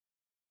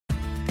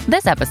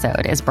This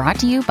episode is brought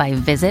to you by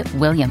Visit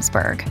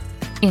Williamsburg.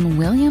 In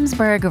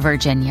Williamsburg,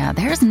 Virginia,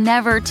 there's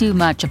never too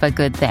much of a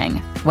good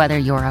thing. Whether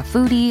you're a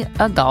foodie,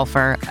 a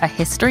golfer, a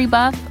history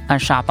buff, a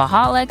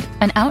shopaholic,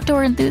 an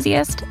outdoor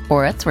enthusiast,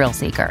 or a thrill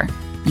seeker,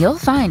 you'll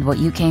find what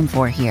you came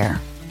for here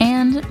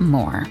and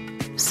more.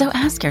 So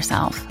ask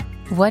yourself,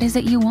 what is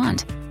it you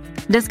want?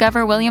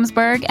 Discover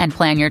Williamsburg and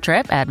plan your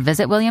trip at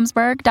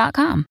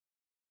visitwilliamsburg.com.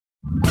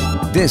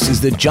 This is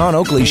the John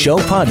Oakley Show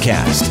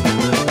podcast.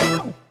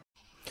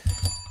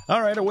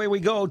 All right, away we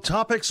go.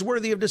 Topics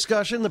worthy of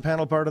discussion. The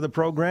panel part of the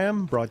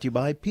program brought to you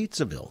by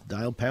Pizzaville.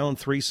 Dial pound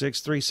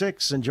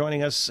 3636. And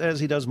joining us, as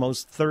he does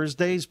most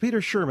Thursdays,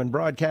 Peter Shurman,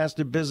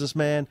 broadcaster,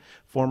 businessman,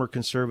 former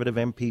conservative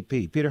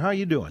MPP. Peter, how are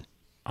you doing?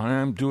 I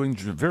am doing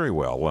very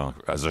well. Well,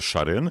 as a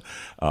shut-in,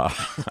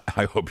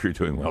 I hope you're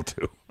doing well,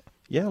 too.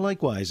 Yeah,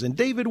 likewise. And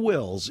David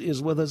Wills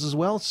is with us as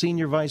well,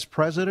 Senior Vice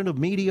President of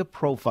Media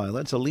Profile.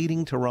 That's a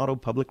leading Toronto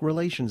public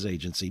relations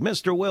agency.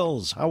 Mr.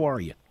 Wills, how are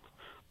you?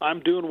 I'm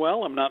doing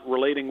well. I'm not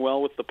relating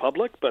well with the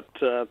public, but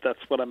that's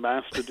what I'm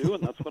asked to do,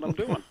 and that's what I'm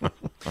doing.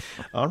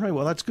 All right,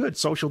 well, that's good.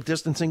 Social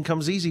distancing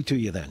comes easy to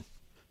you then.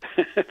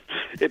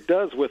 It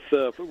does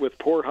with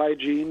poor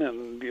hygiene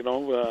and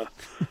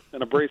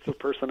an abrasive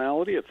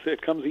personality.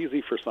 It comes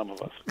easy for some of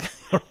us.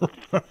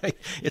 Right.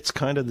 It's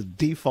kind of the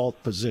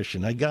default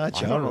position. I got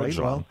you. All right,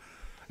 John.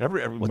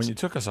 When you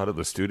took us out of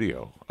the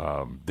studio,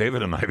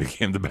 David and I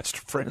became the best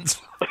friends.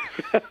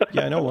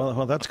 Yeah, I know.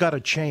 Well, that's got to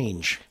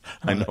change.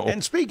 I know.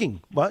 And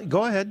speaking, well,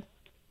 go ahead.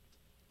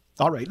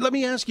 All right, let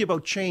me ask you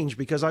about change,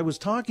 because I was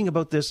talking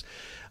about this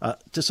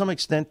to some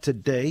extent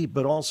today,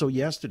 but also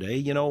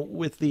yesterday,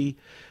 with the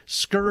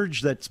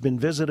scourge that's been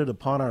visited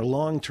upon our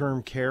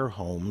long-term care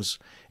homes,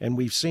 and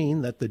we've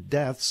seen that the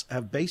deaths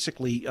have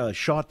basically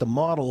shot the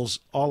models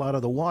all out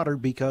of the water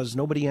because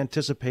nobody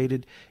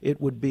anticipated it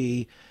would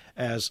be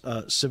as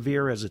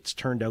severe as it's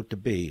turned out to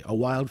be. A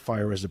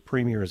wildfire, as the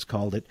Premier has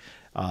called it,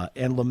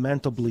 and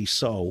lamentably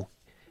so.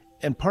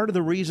 And part of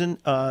the reason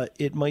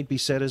it might be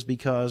said is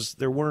because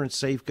there weren't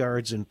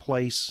safeguards in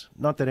place.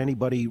 Not that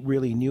anybody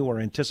really knew or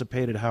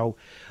anticipated how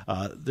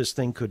this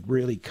thing could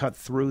really cut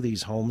through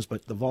these homes,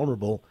 but the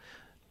vulnerable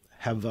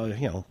have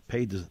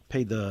paid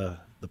the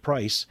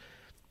price.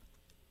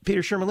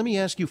 Peter Shurman, let me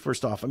ask you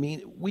first off. I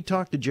mean, we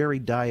talked to Jerry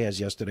Diaz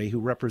yesterday, who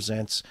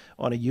represents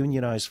on a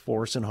unionized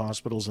force in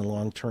hospitals and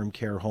long-term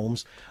care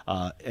homes,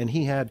 and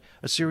he had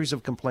a series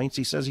of complaints.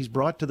 He says he's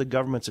brought to the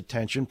government's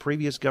attention,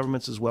 previous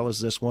governments as well as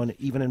this one,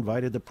 even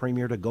invited the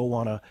Premier to go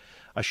on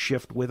a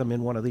shift with him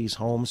in one of these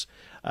homes,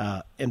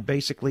 and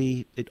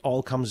basically it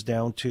all comes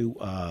down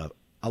to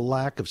a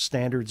lack of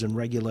standards and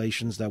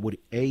regulations that would,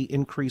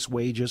 increase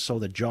wages so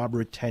that job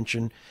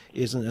retention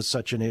isn't as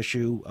such an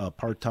issue.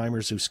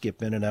 Part-timers who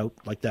skip in and out,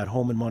 like that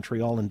home in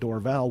Montreal and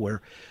Dorval,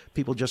 where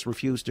people just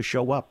refused to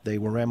show up. They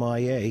were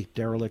MIA,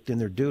 derelict in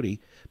their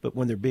duty, but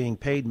when they're being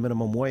paid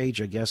minimum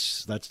wage, I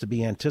guess that's to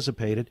be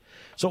anticipated.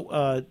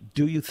 So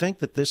do you think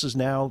that this is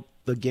now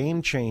the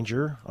game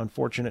changer?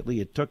 Unfortunately,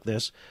 it took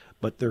this,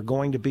 but there are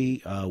going to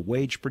be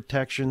wage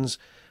protections,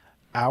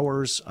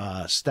 hours,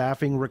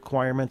 staffing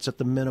requirements at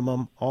the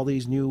minimum, all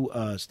these new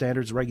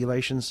standards,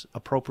 regulations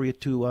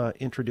appropriate to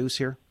introduce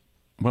here?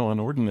 Well,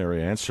 an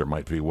ordinary answer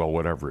might be, well,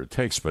 whatever it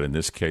takes. But in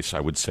this case, I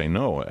would say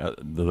no.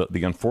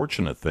 The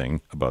unfortunate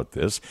thing about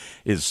this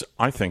is,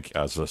 I think,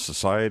 as a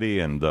society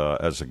and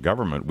as a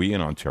government, we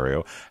in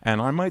Ontario,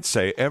 and I might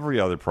say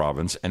every other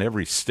province and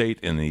every state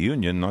in the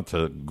Union, not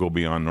to go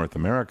beyond North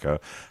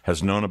America,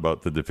 has known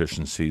about the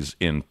deficiencies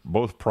in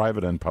both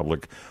private and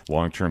public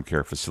long-term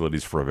care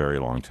facilities for a very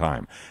long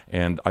time.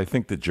 And I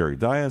think that Jerry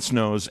Diaz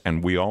knows,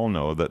 and we all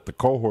know, that the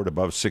cohort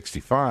above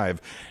 65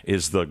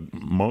 is the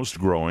most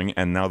growing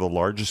and now the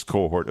largest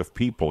cohort of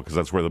people, because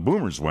that's where the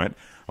boomers went.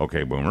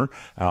 Okay, boomer.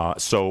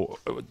 So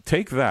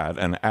take that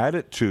and add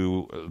it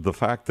to the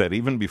fact that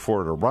even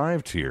before it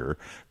arrived here,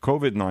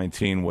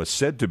 COVID-19 was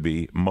said to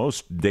be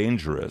most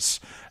dangerous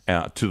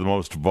to the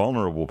most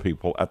vulnerable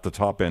people at the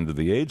top end of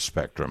the age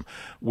spectrum.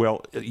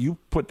 Well, you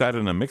put that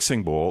in a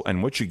mixing bowl,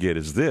 and what you get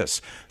is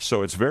this.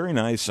 So it's very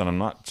nice, and I'm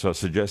not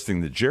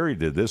suggesting that Jerry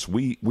did this.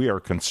 We are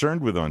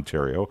concerned with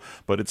Ontario,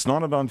 but it's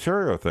not an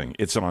Ontario thing.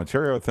 It's an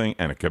Ontario thing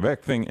and a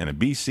Quebec thing and a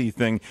BC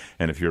thing.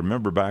 And if you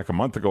remember back a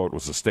month ago, it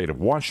was a state of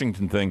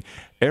Washington thing.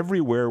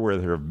 Everywhere where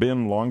there have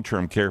been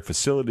long-term care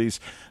facilities,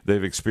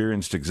 they've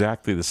experienced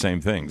exactly the same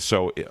thing.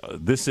 So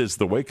this is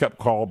the wake-up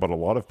call, but a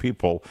lot of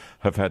people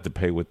have had to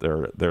pay with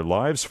their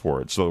lives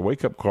for it. So the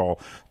wake-up call,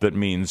 that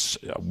means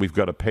we've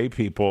got to pay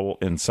people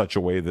in such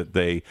a way that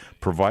they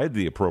provide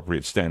the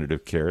appropriate standard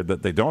of care,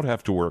 that they don't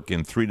have to work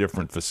in 3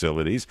 different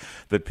facilities,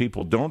 that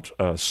people don't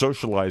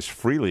socialize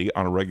freely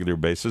on a regular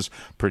basis,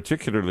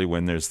 particularly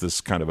when there's this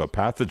kind of a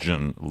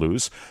pathogen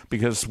loose,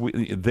 because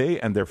they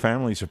and their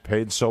families have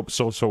paid so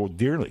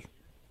dearly.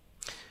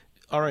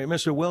 All right,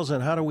 Mr.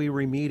 Wilson, how do we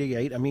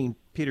remediate? I mean,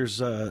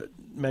 Peter's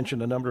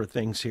mentioned a number of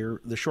things here.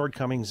 The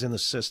shortcomings in the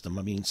system.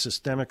 I mean,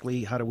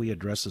 systemically, how do we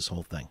address this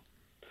whole thing?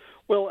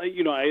 Well,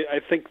 I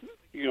think,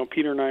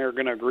 Peter and I are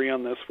going to agree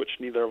on this, which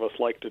neither of us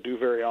like to do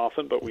very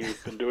often, but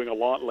we've been doing a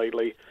lot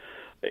lately.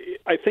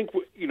 I think,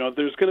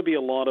 there's going to be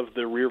a lot of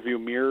the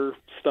rearview mirror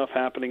stuff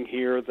happening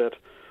here that,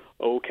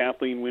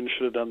 Kathleen Wynne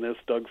should have done this,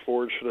 Doug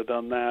Ford should have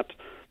done that,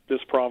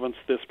 this province,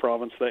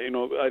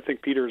 that. I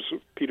think Peter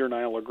and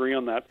I will agree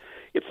on that.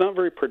 It's not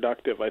very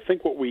productive. I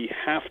think what we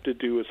have to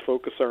do is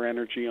focus our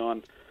energy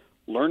on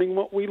learning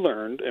what we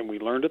learned, and we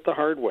learned it the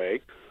hard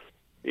way,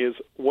 is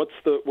what's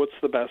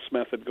the best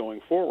method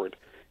going forward.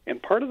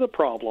 And part of the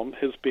problem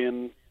has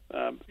been,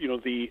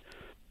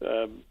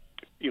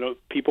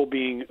 people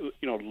being,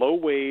 low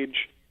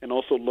wage and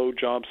also low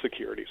job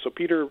security. So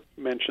Peter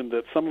mentioned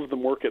that some of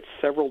them work at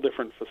several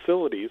different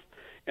facilities,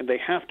 and they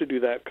have to do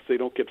that because they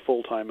don't get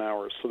full-time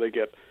hours. So they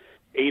get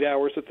 8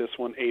 hours at this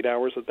one, 8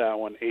 hours at that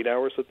one, 8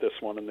 hours at this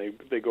one, and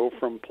they go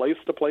from place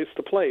to place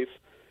to place.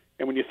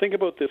 And when you think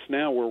about this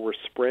now where we're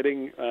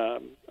spreading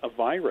a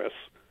virus,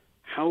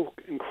 how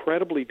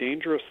incredibly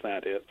dangerous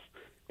that is.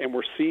 And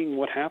we're seeing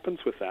what happens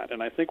with that.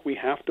 And I think we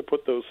have to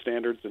put those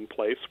standards in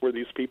place where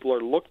these people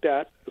are looked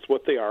at as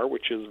what they are,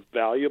 which is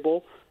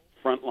valuable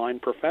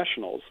frontline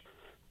professionals.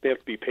 They have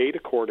to be paid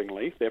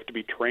accordingly, they have to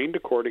be trained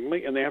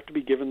accordingly, and they have to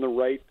be given the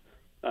right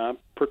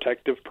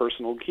protective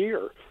personal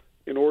gear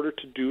in order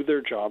to do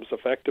their jobs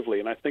effectively.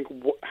 And I think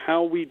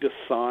how we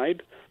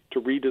decide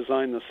to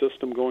redesign the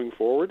system going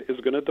forward is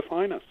going to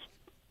define us.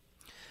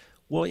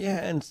 Well, yeah,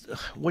 and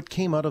what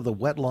came out of the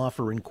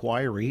Wetlaufer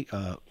inquiry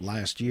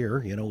last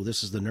year,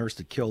 this is the nurse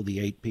that killed the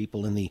 8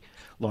 people in the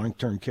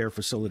long-term care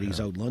facilities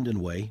out London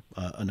Way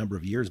a number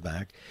of years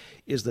back,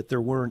 is that there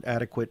weren't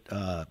adequate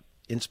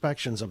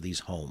inspections of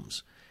these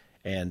homes.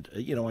 And,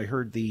 I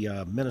heard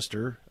the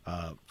minister,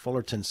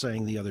 Fullerton,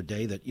 saying the other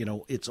day that,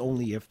 it's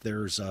only if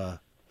there's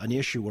an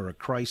issue or a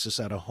crisis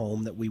at a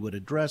home that we would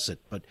address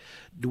it. But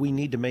do we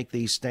need to make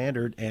these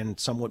standard and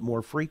somewhat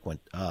more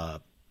frequent?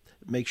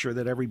 Make sure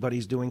that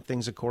everybody's doing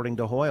things according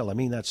to Hoyle. I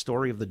mean, that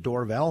story of the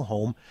Dorval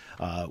home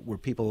where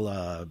people,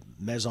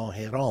 Maison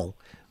Héron,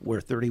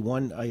 where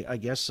 31, I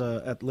guess,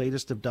 at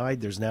latest have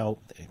died. There's now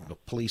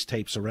police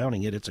tape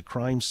surrounding it. It's a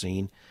crime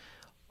scene.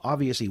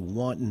 Obviously,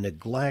 wanton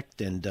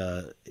neglect and,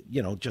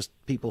 just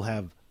people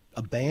have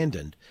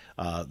abandoned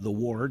the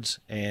wards.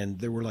 And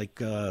there were like,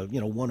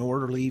 one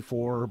orderly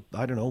for,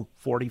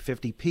 40,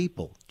 50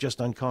 people, just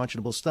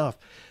unconscionable stuff.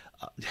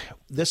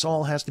 This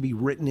all has to be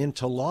written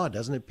into law,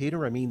 doesn't it,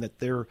 Peter? I mean, that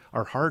there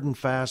are hard and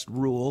fast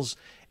rules,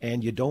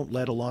 and you don't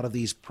let a lot of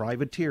these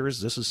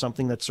privateers. This is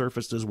something that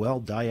surfaced as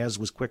well. Diaz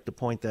was quick to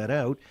point that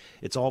out.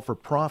 It's all for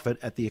profit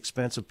at the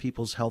expense of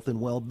people's health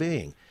and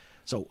well-being.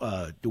 So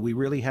do we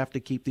really have to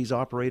keep these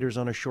operators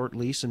on a short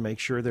lease and make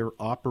sure they're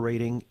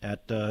operating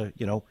at,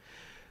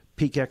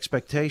 peak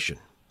expectation?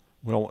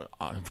 Well,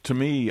 to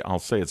me, I'll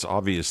say it's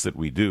obvious that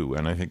we do.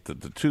 And I think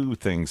that the two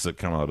things that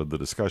come out of the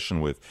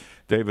discussion with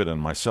David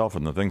and myself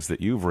and the things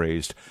that you've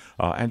raised,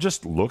 and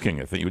just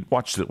looking at things, you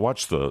watch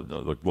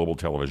the global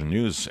television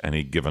news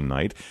any given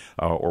night,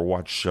 or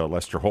watch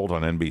Lester Holt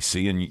on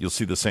NBC, and you'll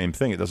see the same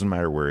thing. It doesn't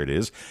matter where it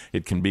is.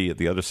 It can be at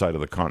the other side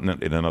of the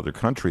continent in another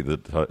country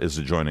that is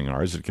adjoining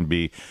ours. It can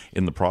be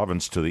in the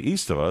province to the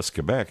east of us,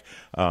 Quebec.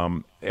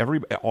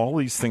 All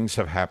these things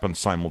have happened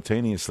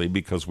simultaneously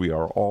because we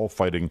are all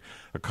fighting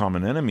a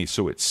common enemy.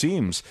 So it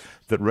seems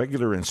that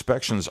regular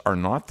inspections are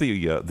not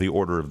the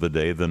order of the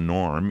day, the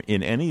norm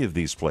in any of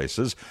these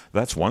places.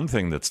 That's one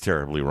thing that's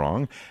terribly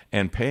wrong.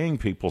 And paying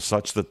people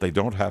such that they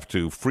don't have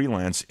to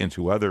freelance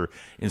into other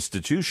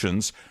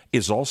institutions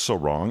is also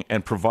wrong.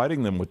 And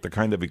providing them with the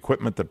kind of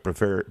equipment that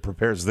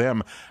prepares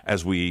them,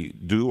 as we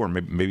do, or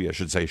maybe I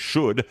should say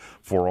should,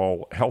 for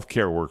all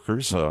healthcare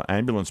workers,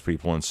 ambulance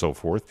people and so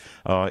forth,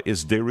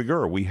 is de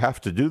rigueur. We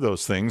have to do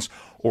those things,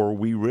 or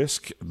we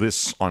risk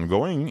this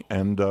ongoing,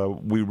 and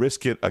we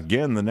risk it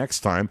again the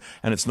next time.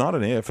 And it's not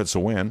an if, it's a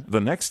when,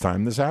 the next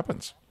time this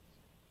happens.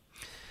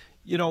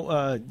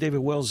 David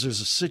Wells,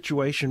 there's a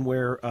situation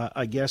where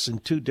I guess in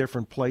 2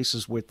 different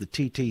places with the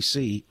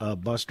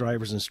TTC, bus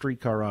drivers and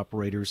streetcar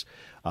operators,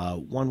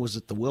 one was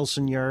at the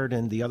Wilson Yard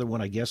and the other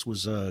one, I guess,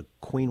 was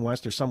Queen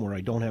West or somewhere. I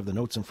don't have the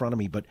notes in front of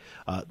me, but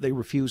they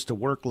refused to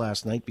work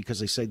last night because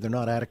they say they're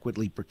not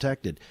adequately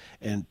protected.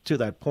 And to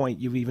that point,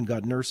 you've even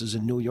got nurses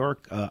in New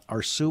York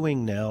are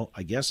suing now.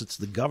 I guess it's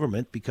the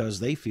government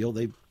because they feel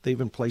they've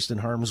been placed in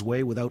harm's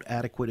way without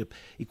adequate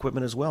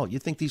equipment as well. You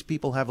think these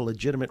people have a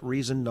legitimate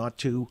reason not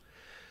to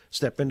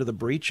step into the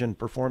breach and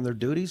perform their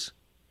duties?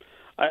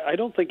 I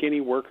don't think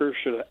any worker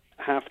should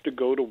have to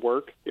go to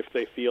work if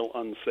they feel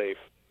unsafe,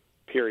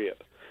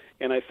 period.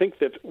 And I think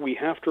that we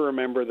have to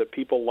remember that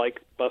people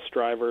like bus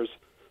drivers,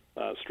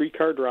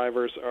 streetcar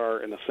drivers are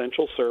an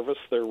essential service.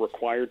 They're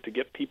required to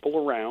get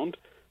people around.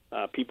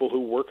 People who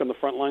work on the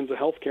front lines of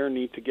healthcare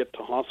need to get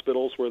to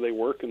hospitals where they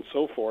work and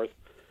so forth.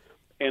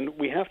 And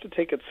we have to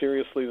take it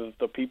seriously that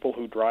the people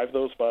who drive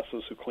those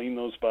buses, who clean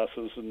those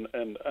buses,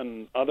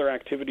 and other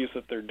activities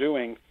that they're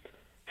doing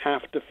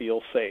have to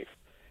feel safe.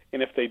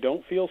 And if they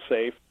don't feel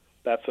safe,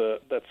 that's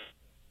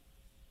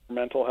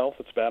mental health.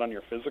 It's bad on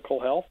your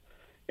physical health.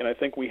 And I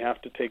think we have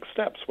to take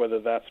steps, whether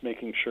that's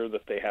making sure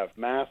that they have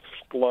masks,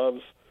 gloves,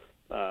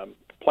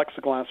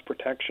 plexiglass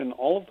protection,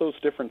 all of those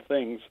different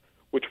things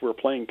which we're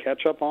playing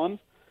catch-up on.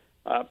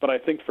 But I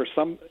think for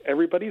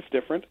everybody's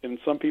different, and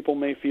some people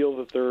may feel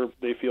that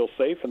they feel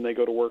safe and they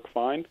go to work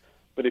fine.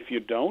 But if you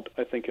don't,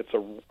 I think it's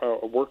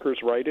a worker's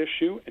right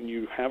issue, and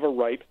you have a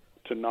right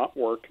to not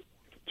work,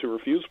 to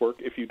refuse work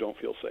if you don't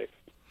feel safe.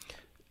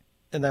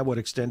 And that would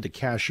extend to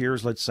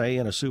cashiers, let's say,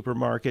 in a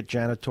supermarket,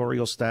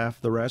 janitorial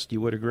staff, the rest.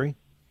 You would agree?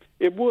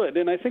 It would,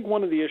 and I think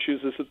one of the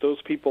issues is that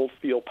those people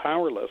feel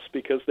powerless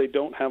because they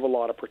don't have a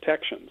lot of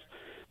protections.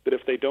 But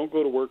if they don't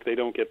go to work, they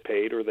don't get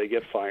paid or they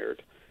get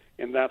fired.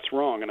 And that's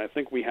wrong, and I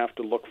think we have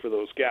to look for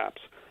those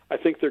gaps. I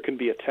think there can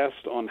be a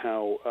test on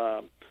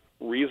how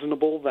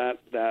reasonable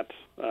that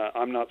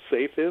I'm not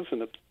safe is,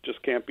 and it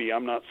just can't be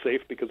I'm not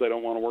safe because I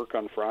don't want to work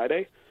on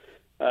Friday.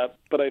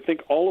 But I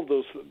think all of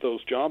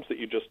those jobs that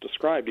you just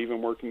described,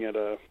 even working at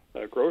a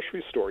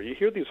grocery store, you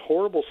hear these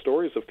horrible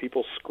stories of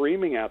people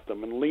screaming at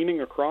them and leaning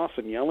across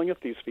and yelling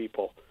at these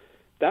people.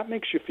 That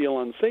makes you feel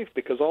unsafe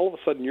because all of a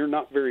sudden you're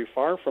not very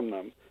far from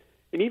them.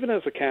 And even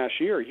as a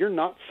cashier, you're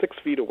not 6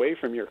 feet away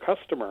from your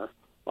customer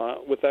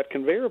with that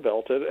conveyor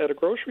belt at a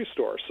grocery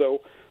store.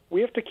 So we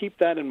have to keep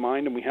that in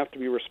mind, and we have to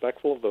be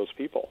respectful of those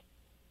people.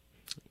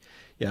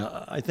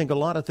 Yeah, I think a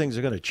lot of things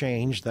are going to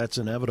change. That's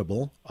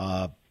inevitable.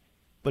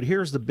 But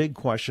here's the big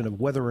question of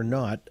whether or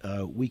not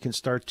we can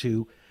start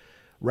to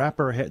wrap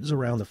our heads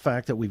around the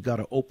fact that we've got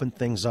to open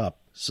things up,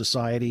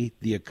 society,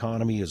 the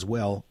economy as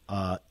well,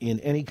 in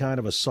any kind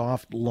of a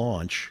soft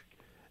launch,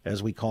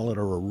 as we call it,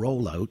 or a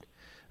rollout.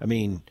 I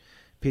mean,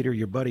 Peter,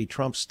 your buddy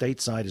Trump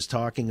stateside is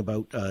talking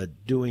about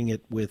doing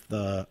it with,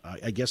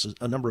 I guess,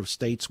 a number of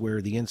states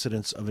where the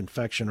incidence of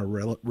infection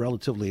are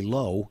relatively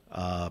low,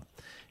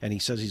 and he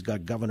says he's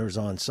got governors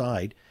on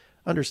side,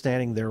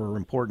 understanding there are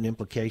important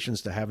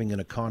implications to having an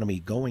economy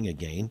going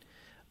again.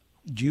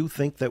 Do you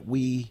think that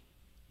we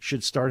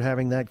should start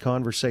having that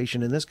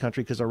conversation in this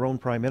country? Because our own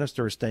prime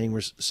minister is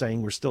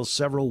saying we're still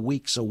several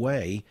weeks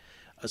away.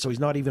 So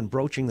he's not even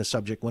broaching the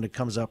subject when it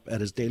comes up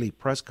at his daily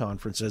press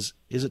conferences.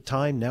 Is it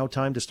time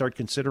to start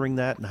considering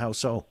that, and how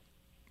so?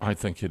 I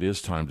think it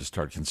is time to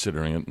start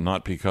considering it,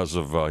 not because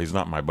of, he's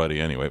not my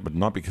buddy anyway, but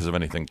not because of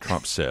anything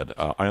Trump said.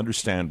 I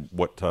understand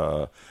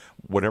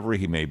whatever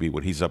he may be,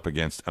 what he's up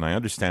against, and I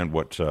understand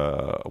what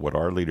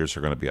our leaders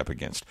are going to be up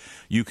against.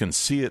 You can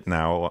see it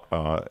now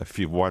if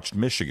you've watched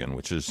Michigan,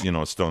 which is,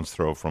 a stone's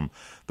throw from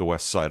the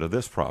west side of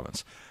this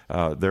province.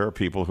 There are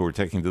people who are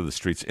taking to the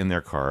streets in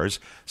their cars,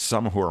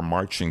 some who are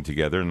marching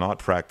together, not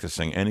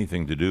practicing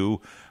anything to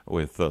do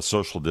with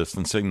social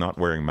distancing, not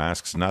wearing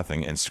masks,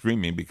 nothing, and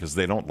screaming because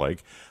they don't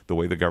like the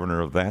way the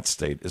governor of that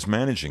state is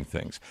managing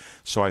things.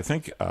 So I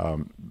think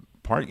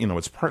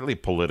it's partly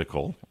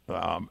political,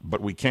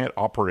 but we can't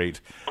operate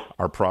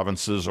our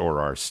provinces or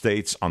our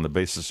states on the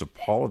basis of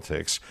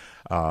politics.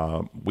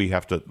 We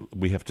have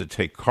to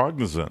take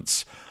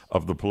cognizance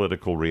of the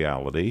political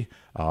reality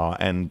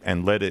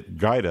and let it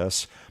guide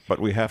us, but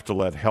we have to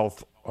let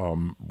health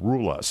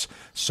rule us.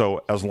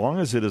 So as long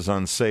as it is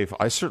unsafe,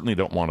 I certainly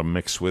don't want to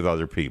mix with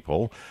other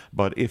people.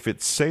 But if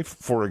it's safe,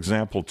 for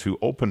example, to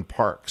open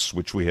parks,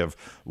 which we have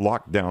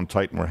locked down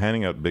tight, and we're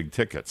handing out big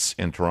tickets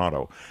in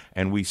Toronto,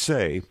 and we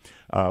say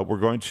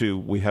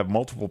we have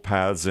multiple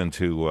paths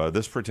into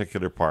this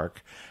particular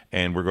park,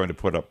 and we're going to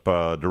put up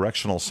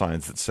directional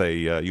signs that say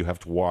you have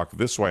to walk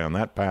this way on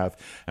that path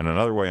and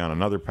another way on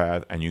another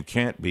path, and you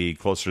can't be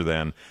closer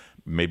than,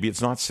 maybe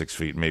it's not 6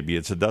 feet, maybe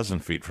it's a dozen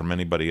feet from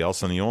anybody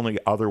else, and the only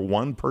other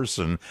one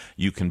person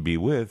you can be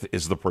with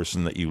is the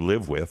person that you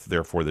live with,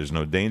 therefore there's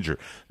no danger.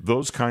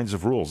 Those kinds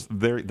of rules,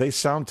 they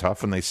sound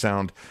tough and they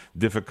sound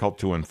difficult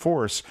to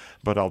enforce,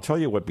 but I'll tell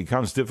you what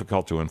becomes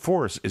difficult to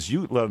enforce is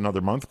you let another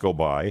month go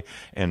by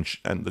and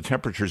the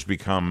temperatures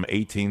become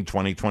 18,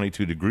 20,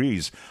 22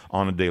 degrees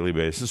on a daily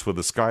basis with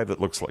a sky that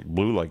looks like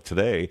blue like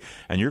today,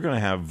 and you're going to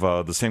have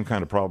the same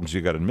kind of problems you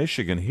got in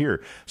Michigan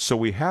here. So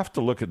we have to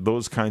look at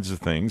those kinds of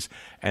things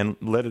and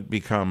let it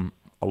become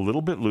a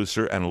little bit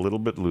looser and a little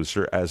bit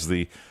looser as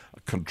the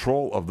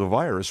control of the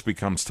virus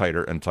becomes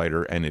tighter and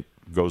tighter, and it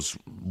goes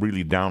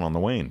really down on the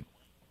wane.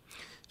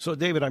 So,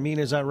 David,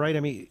 is that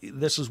right?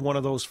 This is one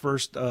of those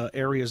first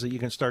areas that you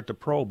can start to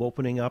probe,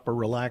 opening up or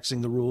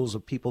relaxing the rules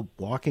of people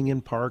walking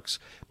in parks,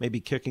 maybe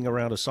kicking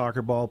around a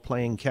soccer ball,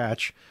 playing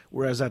catch,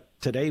 whereas that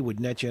today would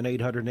net you an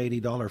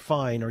 $880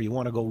 fine, or you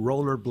want to go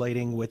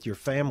rollerblading with your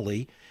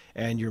family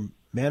and you're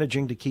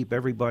managing to keep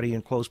everybody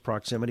in close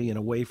proximity and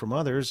away from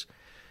others.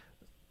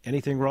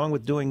 Anything wrong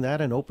with doing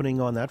that and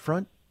opening on that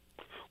front?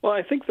 Well,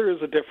 I think there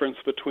is a difference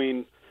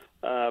between,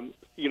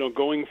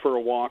 going for a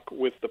walk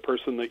with the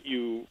person that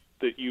you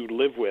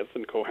live with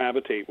and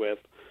cohabitate with,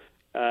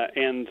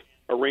 and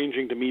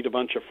arranging to meet a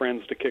bunch of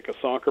friends to kick a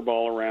soccer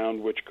ball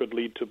around, which could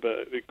lead to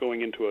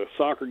going into a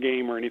soccer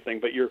game or anything.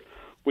 But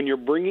when you're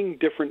bringing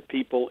different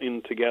people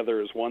in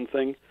together is one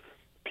thing.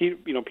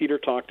 Peter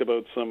talked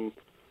about some.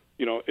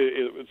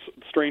 It's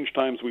strange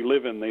times we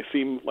live in. They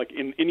seem like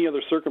in any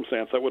other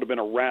circumstance that would have been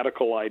a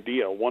radical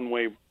idea,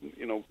 one-way,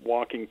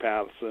 walking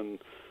paths and,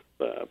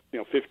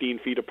 15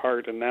 feet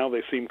apart, and now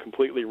they seem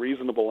completely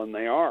reasonable, and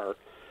they are.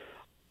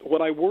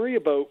 What I worry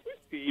about,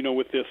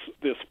 with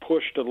this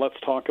push to let's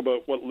talk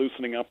about what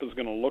loosening up is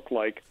going to look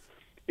like,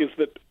 is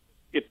that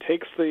it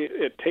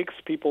takes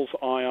people's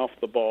eye off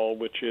the ball,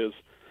 which is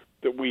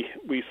that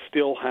we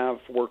still have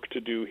work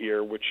to do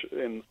here, which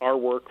in our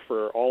work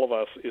for all of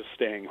us is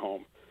staying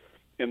home.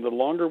 And the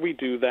longer we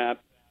do that,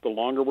 the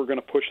longer we're going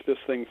to push this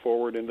thing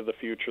forward into the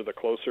future, the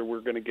closer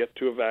we're going to get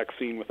to a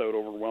vaccine without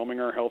overwhelming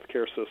our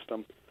healthcare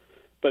system.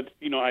 But,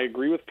 I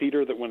agree with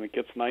Peter that when it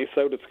gets nice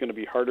out, it's going to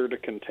be harder to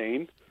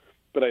contain.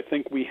 But I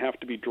think we have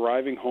to be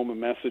driving home a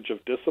message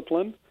of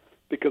discipline,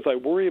 because I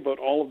worry about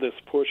all of this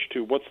push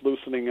to what's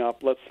loosening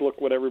up, let's look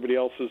what everybody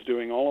else is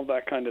doing, all of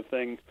that kind of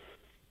thing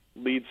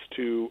leads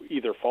to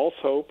either false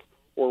hope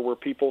or where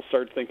people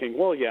start thinking,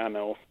 well, yeah,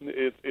 no,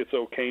 it's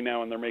okay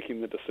now, and they're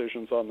making the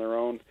decisions on their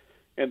own,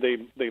 and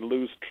they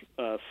lose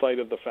sight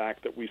of the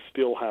fact that we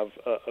still have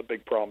a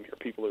big problem here.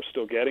 People are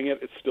still getting it,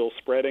 it's still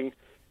spreading,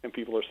 and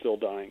people are still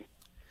dying.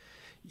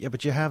 Yeah,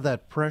 but you have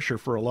that pressure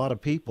for a lot of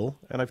people,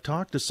 and I've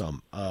talked to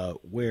some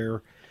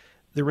where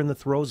they're in the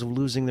throes of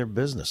losing their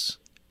business.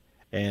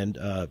 And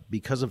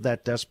because of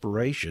that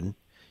desperation,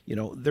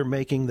 they're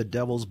making the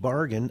devil's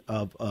bargain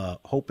of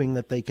hoping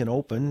that they can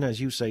open.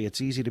 As you say,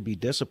 it's easy to be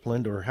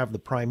disciplined, or have the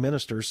prime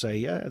minister say,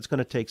 yeah, it's going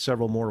to take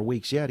several more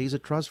weeks. Yeah, he's a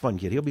trust fund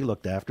kid. He'll be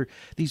looked after.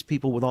 These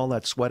people with all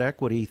that sweat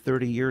equity,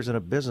 30 years in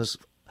a business,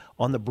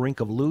 on the brink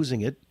of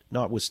losing it,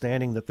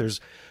 notwithstanding that there's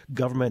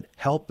government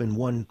help in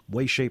one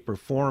way, shape, or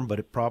form, but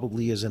it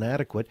probably is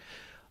inadequate.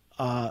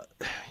 How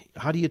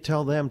do you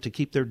tell them to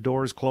keep their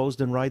doors closed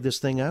and ride this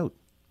thing out?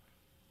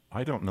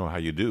 I don't know how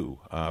you do,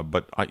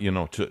 but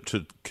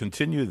to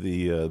continue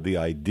the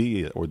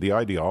idea or the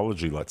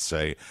ideology, let's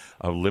say,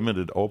 of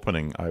limited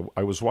opening.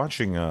 I was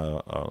watching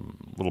a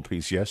little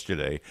piece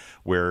yesterday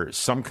where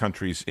some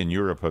countries in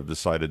Europe have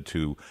decided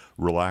to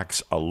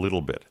relax a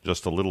little bit,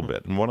 just a little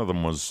bit, and one of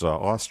them was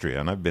Austria.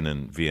 And I've been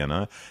in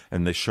Vienna,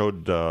 and they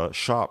showed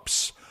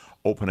shops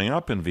opening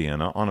up in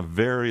Vienna on a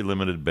very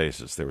limited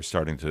basis. They were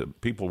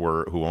people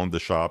who owned the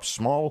shops,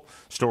 small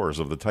stores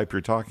of the type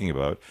you're talking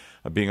about,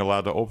 being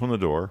allowed to open the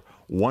door,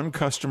 one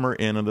customer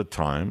in at a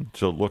time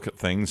to look at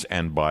things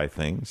and buy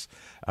things.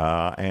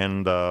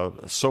 And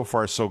so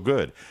far, so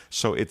good.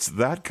 So it's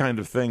that kind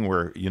of thing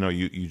where,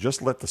 you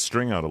just let the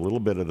string out a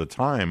little bit at a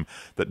time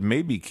that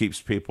maybe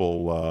keeps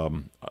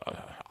people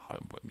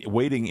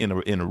waiting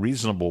in a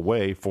reasonable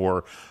way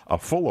for a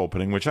full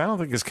opening, which I don't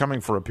think is coming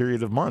for a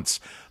period of months.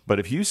 But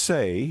if you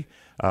say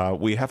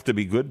we have to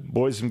be good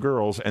boys and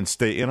girls and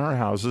stay in our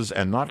houses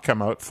and not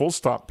come out, full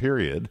stop,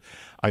 period,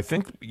 I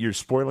think you're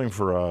spoiling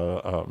for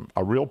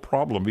a real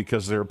problem,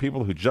 because there are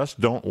people who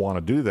just don't want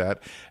to do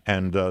that,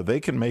 and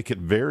they can make it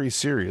very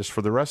serious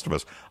for the rest of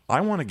us.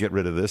 I want to get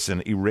rid of this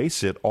and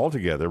erase it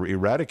altogether,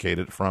 eradicate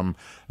it from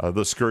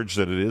the scourge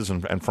that it is,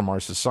 and from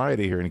our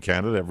society here in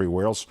Canada.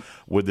 Everywhere else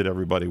would that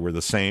everybody were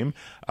the same.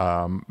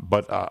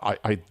 But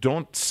I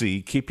don't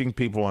see keeping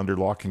people under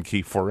lock and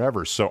key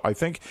forever. So I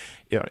think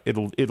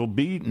it'll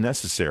be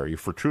necessary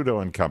for Trudeau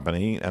and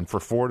company and for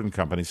Ford and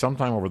company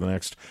sometime over the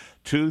next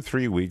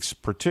 2-3 weeks,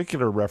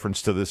 particular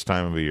reference to this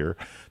time of year,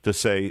 to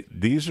say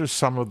these are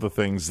some of the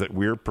things that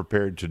we're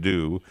prepared to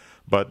do,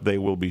 but they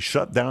will be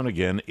shut down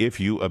again if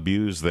you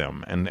abuse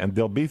them. And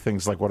there'll be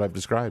things like what I've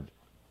described.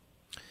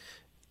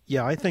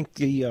 Yeah, I think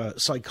the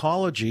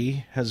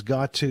psychology has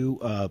got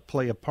to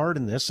play a part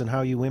in this, and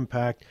how you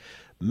impact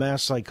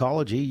mass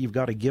psychology. You've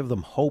got to give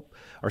them hope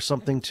or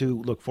something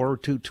to look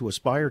forward to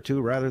aspire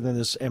to, rather than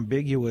this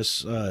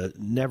ambiguous,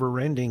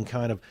 never-ending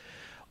kind of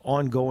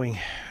ongoing,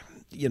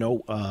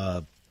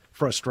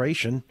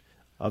 frustration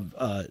of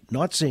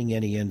not seeing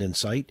any end in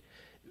sight.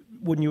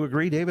 Wouldn't you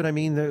agree, David? I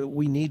mean,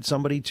 we need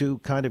somebody to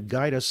kind of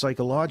guide us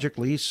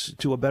psychologically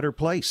to a better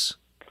place.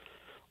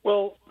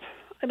 Well,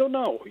 I don't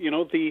know.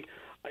 The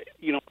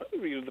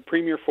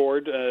Premier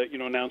Ford,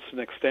 announced an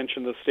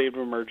extension of the state of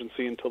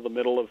emergency until the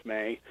middle of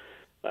May.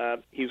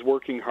 He's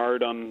working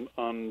hard on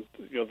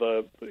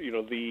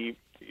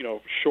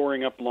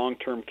shoring up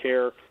long-term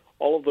care,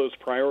 all of those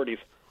priorities.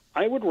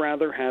 I would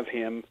rather have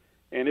him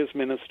and his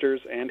ministers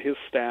and his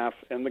staff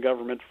and the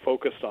government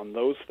focused on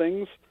those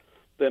things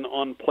than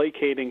on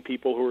placating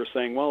people who are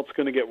saying, well, it's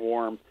going to get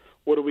warm.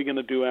 What are we going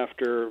to do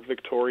after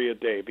Victoria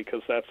Day?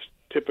 Because that's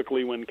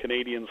typically when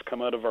Canadians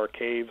come out of our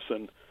caves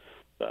and,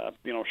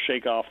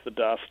 shake off the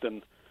dust.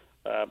 And,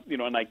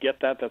 and I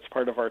get that. That's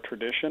part of our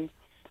tradition.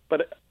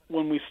 But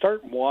when we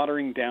start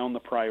watering down the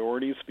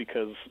priorities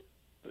because,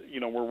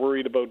 we're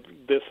worried about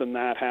this and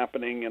that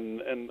happening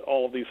and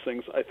all of these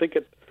things, I think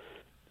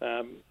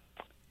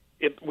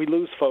we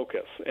lose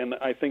focus. And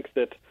I think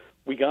that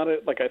we got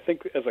it. I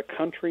think as a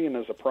country and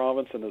as a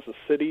province and as a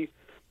city,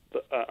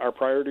 our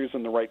priorities are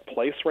in the right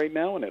place right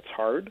now, and it's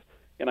hard.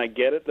 And I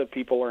get it that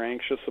people are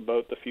anxious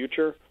about the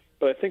future,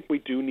 but I think we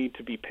do need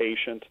to be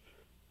patient.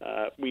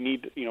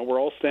 We're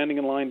all standing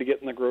in line to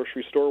get in the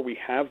grocery store. We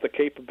have the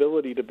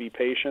capability to be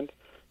patient,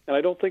 and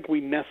I don't think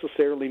we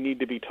necessarily need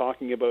to be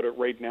talking about it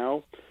right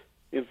now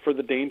for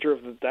the danger of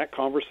that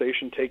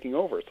conversation taking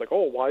over. It's like,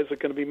 oh, why is it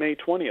going to be May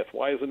 20th?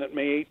 Why isn't it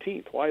May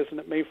 18th? Why isn't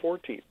it May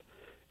 14th?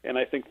 And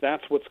I think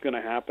that's what's going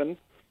to happen.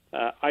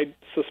 I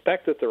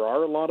suspect that there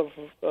are a lot of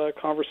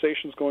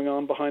conversations going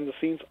on behind the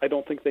scenes. I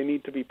don't think they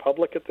need to be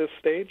public at this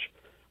stage,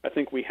 I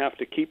think we have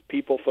to keep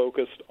people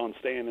focused on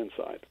staying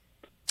inside.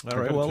 All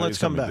right, well, let's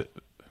come back.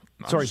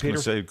 Sorry, Peter. I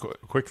was going to say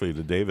quickly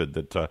to David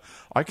that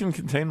I can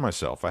contain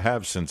myself. I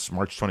have since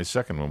March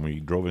 22nd when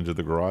we drove into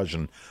the garage,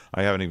 and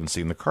I haven't even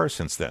seen the car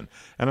since then.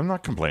 And I'm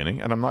not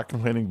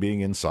complaining, being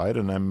inside,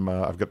 and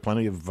I've got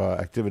plenty of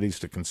activities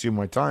to consume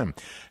my time.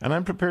 And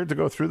I'm prepared to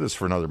go through this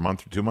for another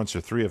month or 2 months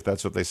or 3 if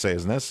that's what they say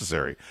is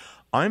necessary.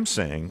 I'm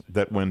saying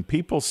that when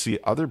people see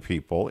other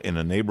people in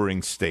a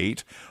neighboring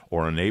state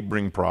or a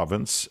neighboring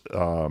province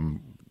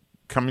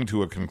coming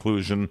to a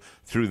conclusion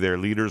through their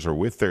leaders or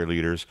with their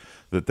leaders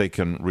that they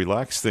can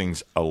relax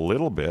things a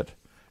little bit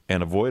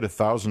and avoid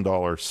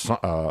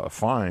 $1,000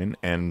 fine,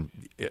 and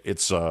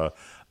it's a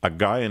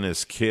guy and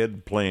his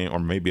kid playing, or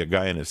maybe a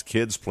guy and his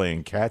kids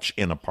playing catch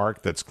in a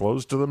park that's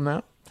closed to them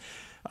now,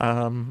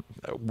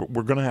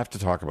 we're going to have to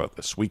talk about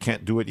this. We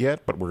can't do it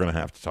yet, but we're going to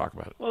have to talk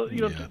about it. Well,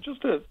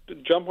 just to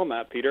jump on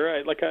that,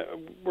 Peter,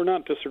 we're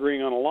not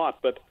disagreeing on a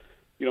lot, but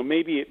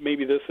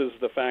maybe this is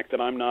the fact that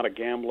I'm not a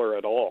gambler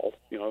at all.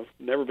 I've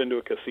never been to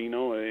a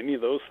casino or any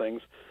of those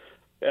things.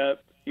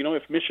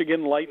 If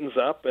Michigan lightens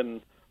up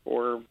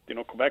or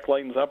Quebec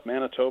lightens up,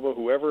 Manitoba,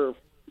 whoever,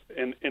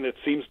 and it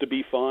seems to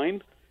be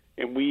fine,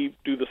 and we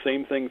do the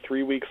same thing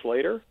 3 weeks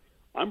later,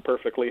 I'm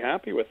perfectly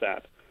happy with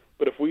that.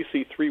 But if we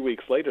see 3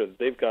 weeks later that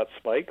they've got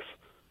spikes,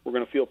 we're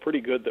going to feel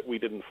pretty good that we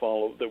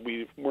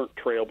weren't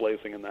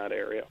trailblazing in that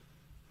area.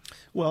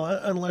 Well,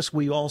 unless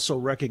we also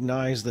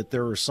recognize that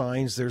there are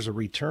signs there's a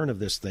return of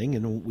this thing,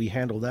 and we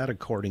handle that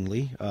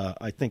accordingly.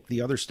 I think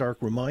the other stark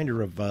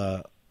reminder of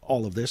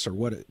all of this, or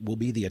what will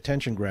be the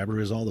attention grabber,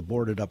 is all the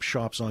boarded up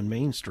shops on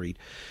Main Street.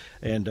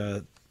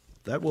 And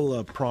that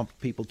will prompt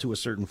people to a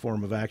certain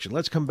form of action.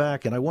 Let's come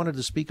back, and I wanted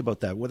to speak about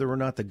that, whether or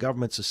not the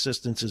government's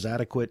assistance is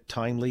adequate,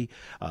 timely.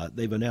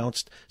 They've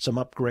announced some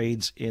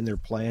upgrades in their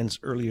plans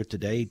earlier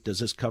today. Does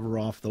this cover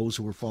off those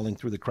who are falling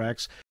through the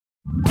cracks?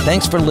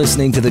 Thanks for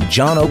listening to the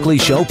John Oakley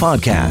Show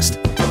podcast.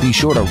 Be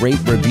sure to rate,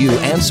 review,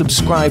 and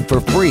subscribe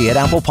for free at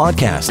Apple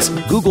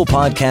Podcasts, Google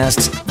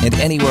Podcasts, and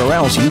anywhere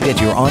else you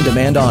get your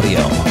on-demand audio.